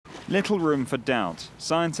Little room for doubt.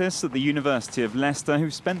 Scientists at the University of Leicester,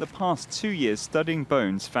 who've spent the past 2 years studying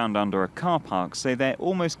bones found under a car park, say they're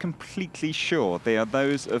almost completely sure they are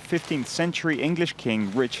those of 15th century English King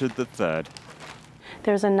Richard III.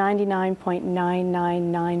 There's a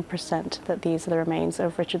 99.999% that these are the remains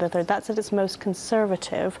of Richard III. That's at its most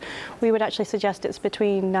conservative. We would actually suggest it's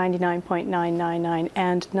between 99.999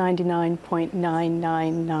 and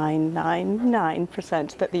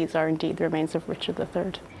 99.99999% that these are indeed the remains of Richard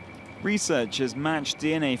III. Researchers matched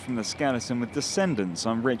DNA from the skeleton with descendants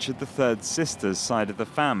on Richard III's sister's side of the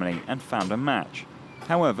family and found a match.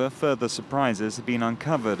 However, further surprises have been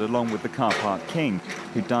uncovered along with the car park king,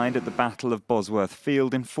 who died at the Battle of Bosworth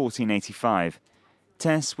Field in 1485.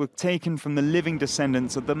 Tests were taken from the living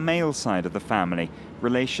descendants of the male side of the family,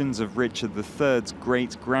 relations of Richard III's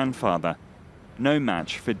great-grandfather. No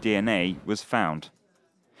match for DNA was found.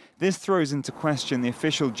 This throws into question the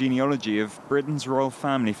official genealogy of Britain's royal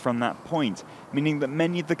family from that point, meaning that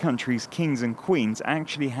many of the country's kings and queens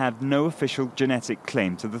actually had no official genetic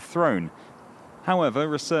claim to the throne. However,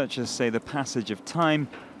 researchers say the passage of time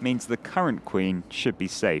means the current queen should be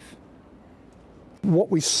safe.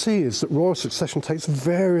 What we see is that royal succession takes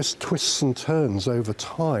various twists and turns over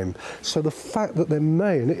time. So the fact that there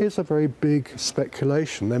may, and it is a very big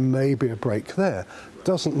speculation, there may be a break there,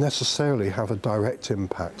 doesn't necessarily have a direct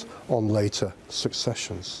impact on later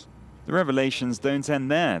successions. The revelations don't end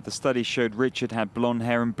there. The study showed Richard had blonde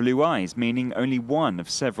hair and blue eyes, meaning only one of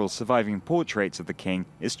several surviving portraits of the king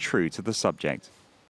is true to the subject.